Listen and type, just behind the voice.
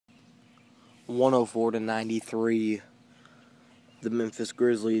104-93. The Memphis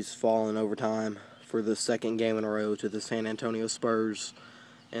Grizzlies fall in overtime for the second game in a row to the San Antonio Spurs.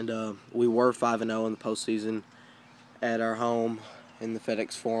 And we were 5-0 in the postseason at our home in the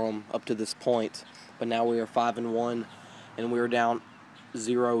FedEx Forum up to this point. But now we are 5-1, and we are down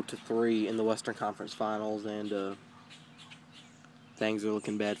 0-3 in the Western Conference Finals, and things are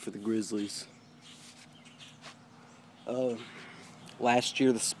looking bad for the Grizzlies. Last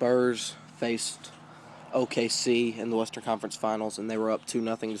year, the Spurs faced OKC in the Western Conference Finals, and they were up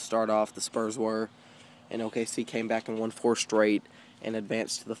 2-0 to start off. The Spurs were, and OKC came back and won 4 straight and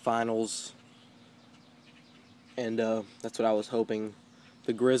advanced to the finals. And that's what I was hoping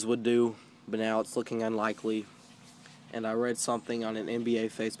the GRiZZ would do, but now it's looking unlikely. And I read something on an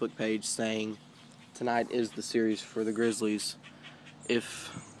NBA Facebook page saying tonight is the series for the Grizzlies.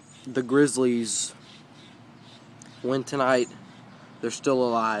 If the Grizzlies win tonight, they're still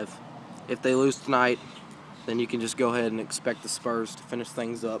alive. If they lose tonight, then you can just go ahead and expect the Spurs to finish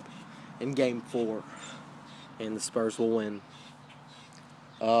things up in Game 4, and the Spurs will win.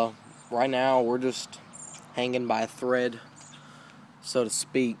 Right now, we're just hanging by a thread, so to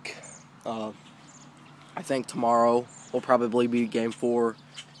speak. I think tomorrow will probably be Game 4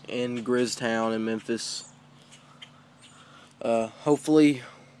 in GRiZZ Town in Memphis. Hopefully,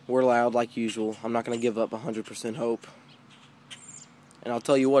 we're loud like usual. I'm not going to give up 100% hope. And I'll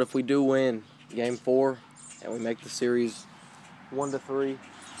tell you what, if we do win Game 4 and we make the series 1-3,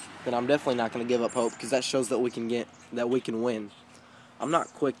 then I'm definitely not going to give up hope, because that shows that we can win. I'm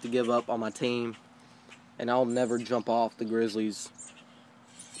not quick to give up on my team, and I'll never jump off the Grizzlies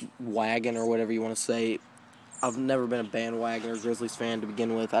wagon, or whatever you want to say. I've never been a bandwagon or Grizzlies fan to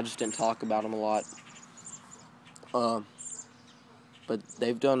begin with. I just didn't talk about them a lot. But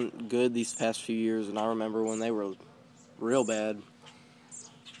they've done good these past few years, and I remember when they were real bad.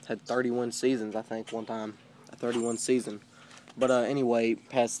 Had 31 seasons, I think, one time. A 31 season. But anyway,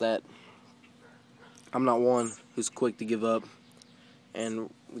 past that, I'm not one who's quick to give up.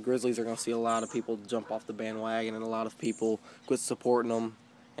 And the Grizzlies are going to see a lot of people jump off the bandwagon, and a lot of people quit supporting them.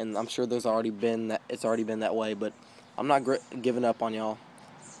 And I'm sure it's already been that way, but I'm not giving up on y'all.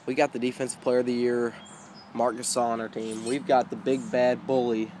 We got the Defensive Player of the Year, Marc Gasol, on our team. We've got the big bad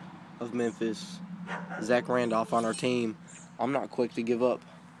bully of Memphis, Zach Randolph, on our team. I'm not quick to give up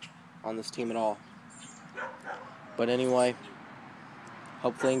on this team at all. But anyway,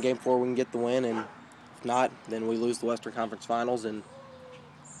 hopefully in Game 4 we can get the win, and if not, then we lose the Western Conference Finals. And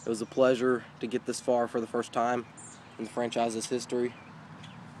it was a pleasure to get this far for the first time in the franchise's history.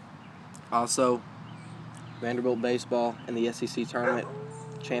 Also, Vanderbilt baseball in the SEC Tournament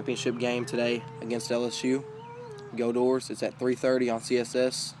Championship game today against LSU. Go Doors. It's at 3:30 on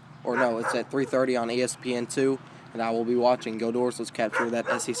CSS. Or no, it's at 3:30 on ESPN2. And I will be watching. Go Doors. Let's capture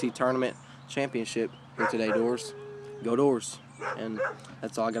that SEC Tournament Championship here today, Doors. Go Doors. And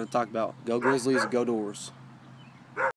that's all I got to talk about. Go Grizzlies, go Doors.